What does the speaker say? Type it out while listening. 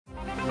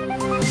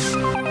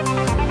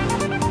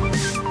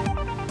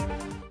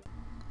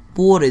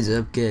What is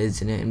up,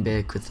 guys, and I'm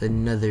back with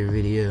another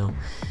video.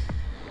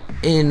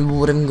 And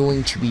what I'm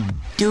going to be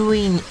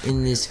doing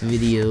in this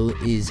video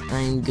is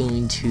I'm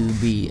going to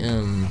be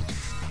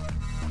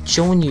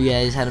showing you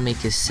guys how to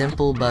make a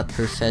simple but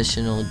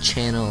professional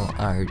channel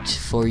art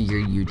for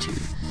your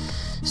YouTube.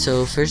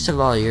 So first of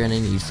all, you're gonna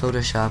need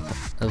Photoshop,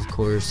 of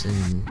course,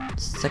 and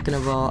second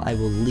of all, I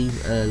will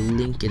leave a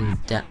link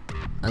down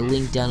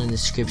in the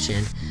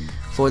description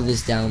for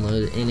this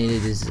download, and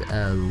it is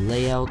a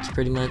layout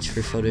pretty much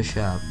for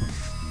Photoshop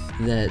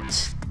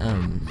that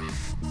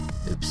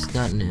oops,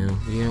 not new.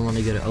 You're gonna want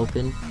to go to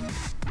open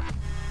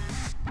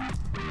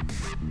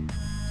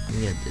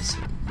and get this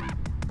one.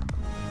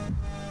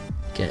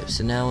 Okay,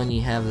 so now when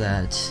you have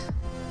that,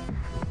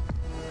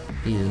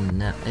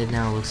 it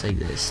now looks like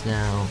this.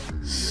 Now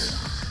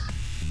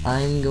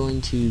I'm going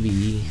to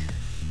be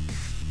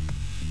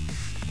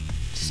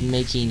just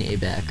making a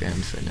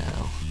background for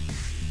now.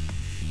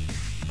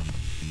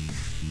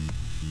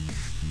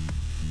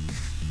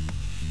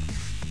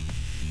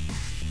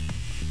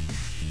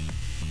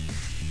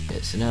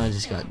 Okay, so now I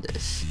just got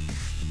this.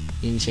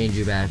 You can change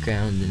your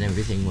background and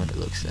everything, what it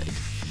looks like.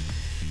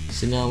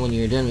 So now when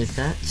you're done with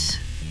that,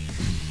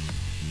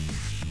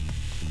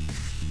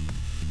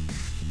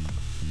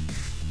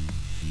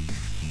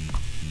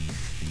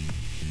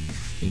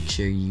 make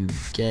sure you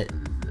get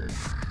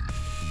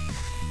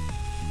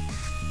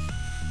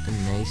a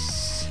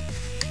nice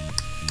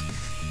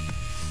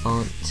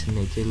font to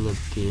make it look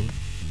good.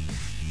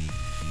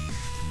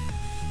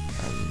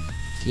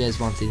 If you guys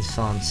want these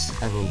fonts,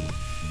 I will,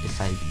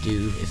 if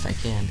I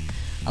can,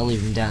 I'll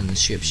leave them down in the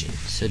description,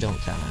 so don't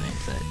count on it,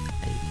 but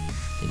I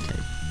think I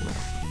will.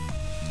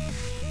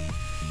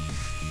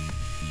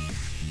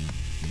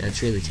 Okay,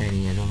 that's really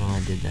tiny, I don't know how I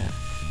did that.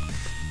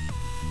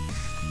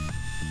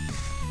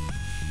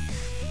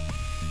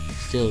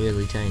 Still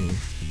really tiny.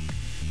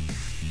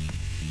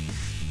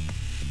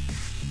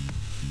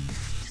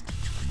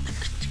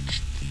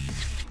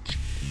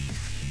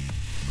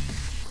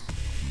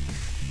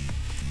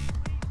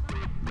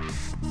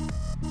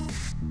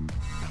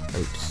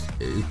 Oops.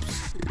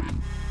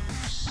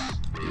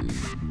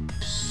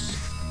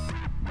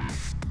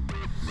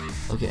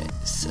 Okay,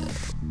 so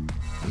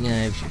you're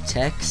gonna have your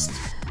text.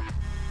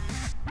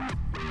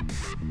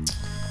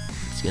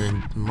 It's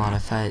gonna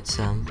modify it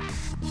some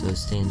so it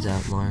stands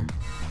out more.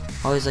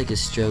 I always like a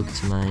stroke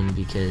to mine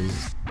because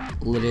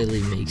it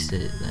literally makes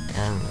it,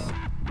 I don't know,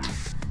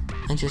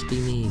 might just be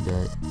me,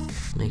 but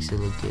makes it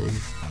look good.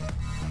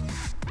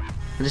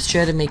 I just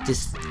try to make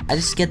this, I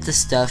just get the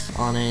stuff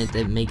on it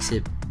that makes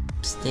it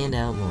stand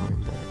out more,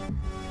 but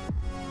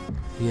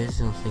if you guys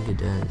don't think it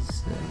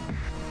does, then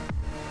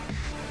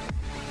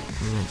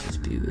it might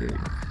just be weird.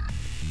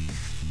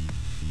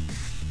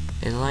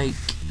 And like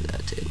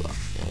that a lot.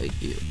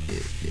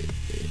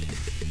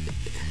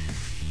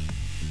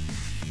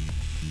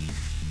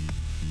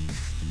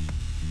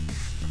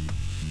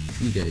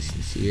 You guys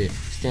can see it.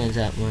 Stands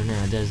out more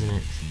now, doesn't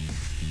it?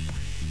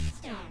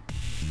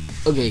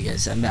 Okay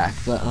guys, I'm back,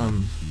 but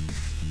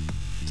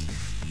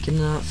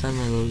cannot find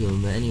my logo,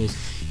 but anyways,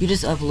 you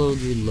just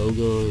upload your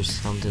logo or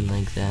something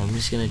like that. I'm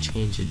just gonna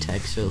change the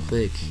text real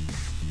quick.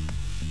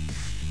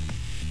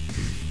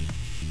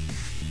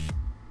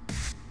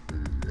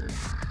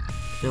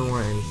 I don't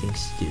want anything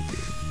stupid.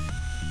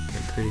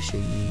 I'm pretty sure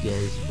you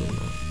guys will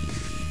not be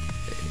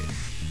there.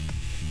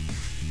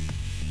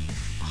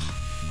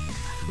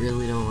 I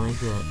really don't like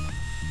that.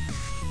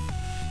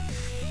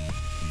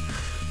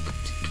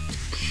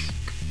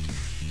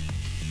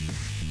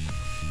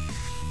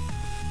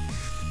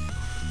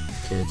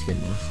 Okay, that's good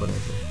enough,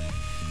 whatever.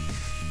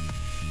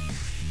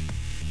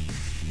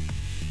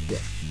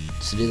 Yeah,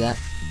 so do that.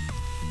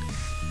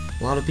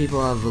 A lot of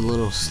people have a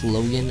little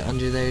slogan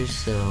under there,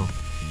 so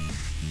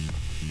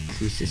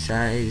increase the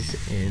size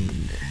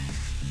and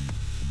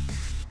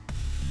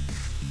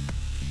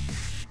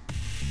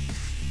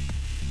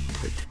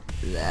put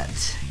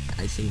that.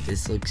 I think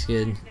this looks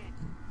good.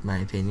 My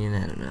opinion,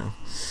 I don't know.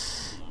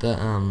 But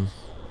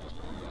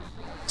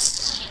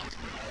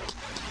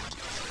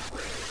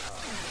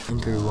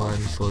number 1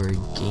 for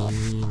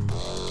gaming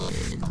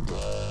and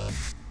news.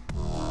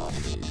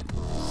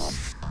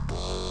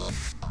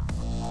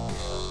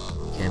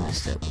 Okay, I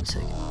messed up, 1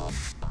 second.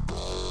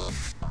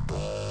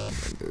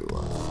 Number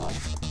 1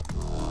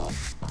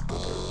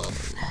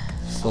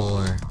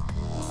 for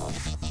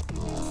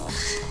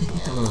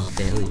I'm a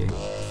failure.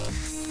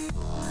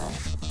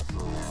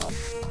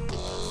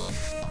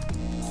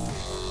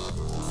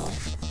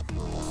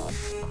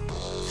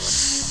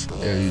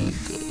 There you go.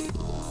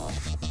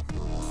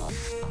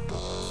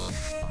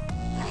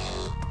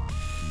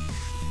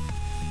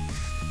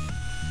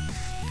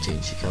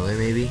 Change the color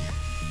maybe.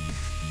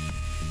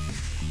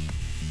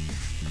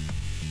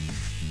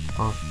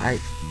 Oh,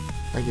 like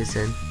I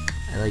said,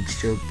 I like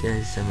stroke,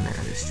 guys, so I'm gonna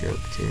add a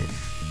stroke to it.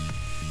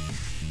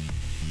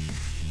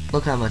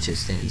 Look how much it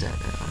stands out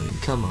now, I mean,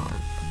 come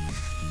on.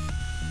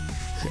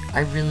 I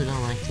really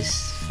don't like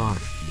this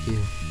font,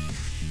 ew.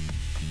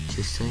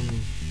 Just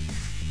saying.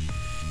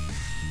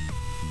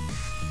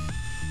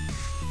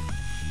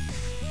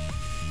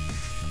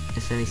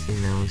 If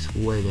anything, that looks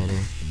way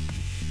better.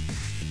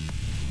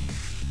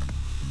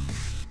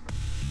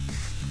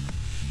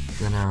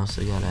 Then I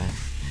also gotta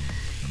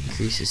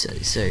increase the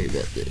size. Sorry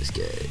about this,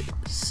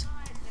 guys.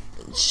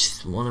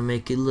 Just want to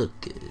make it look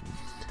good.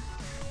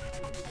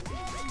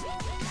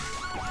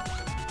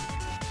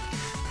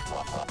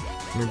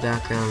 My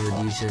background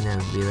would usually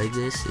never be like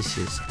this. It's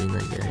just being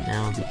like that right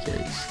now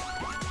because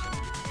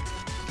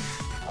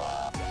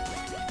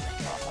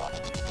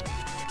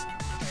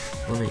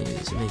let me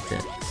make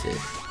that fit.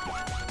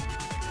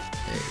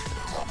 There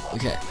you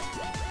go. Okay.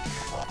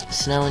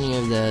 So now when you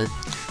have that,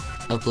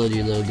 upload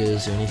your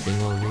logos or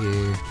anything over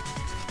here.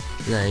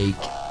 Like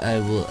I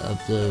will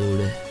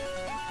upload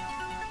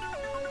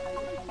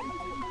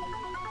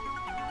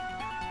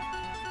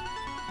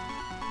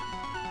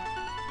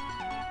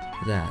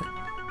that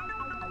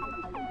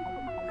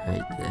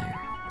right there.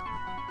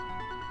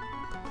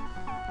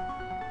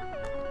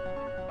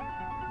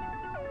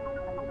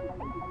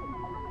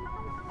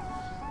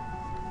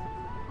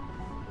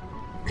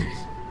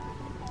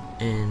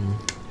 And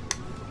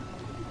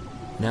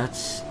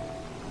that's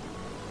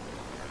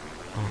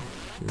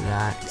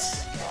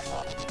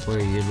where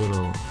your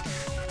little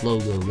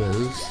logo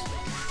goes,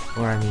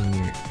 or I mean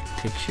your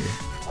picture.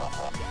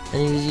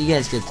 Anyways, you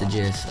guys get the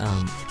gist.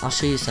 I'll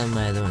show you some of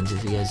my other ones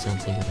if you guys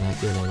don't think I'm that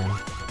good at them.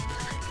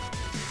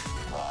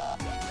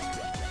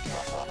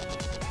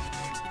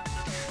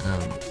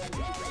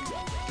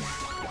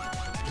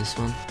 This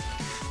one.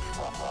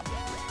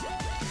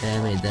 Yeah,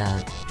 I made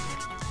that.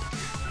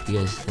 You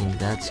guys think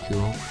that's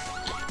cool?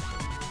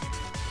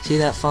 See,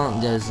 that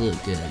font does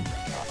look good.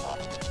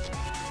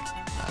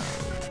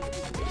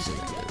 There's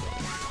another one.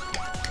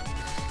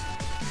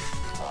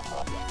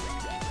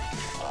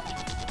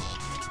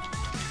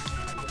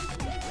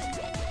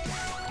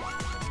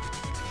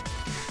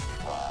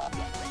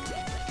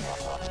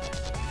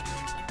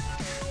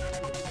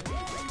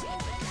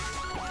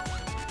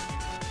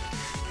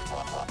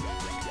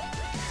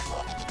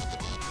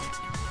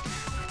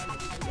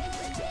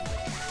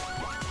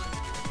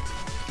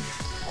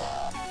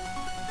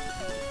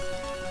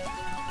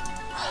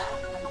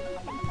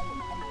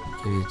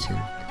 Maybe it's in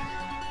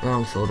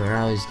wrong folder.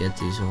 I always get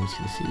these ones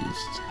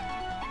confused.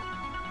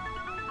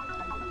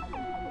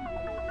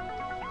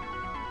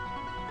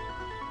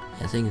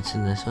 I think it's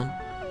in this one.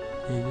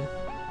 Maybe.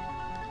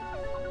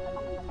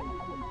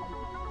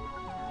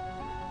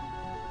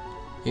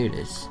 Here it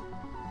is.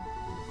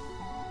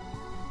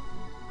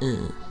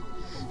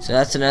 So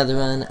that's another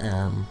one.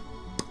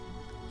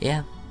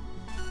 Yeah.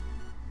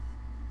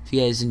 If you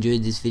guys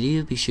enjoyed this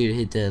video, be sure to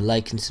hit the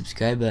like and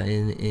subscribe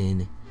button,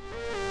 and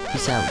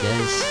peace out,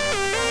 guys.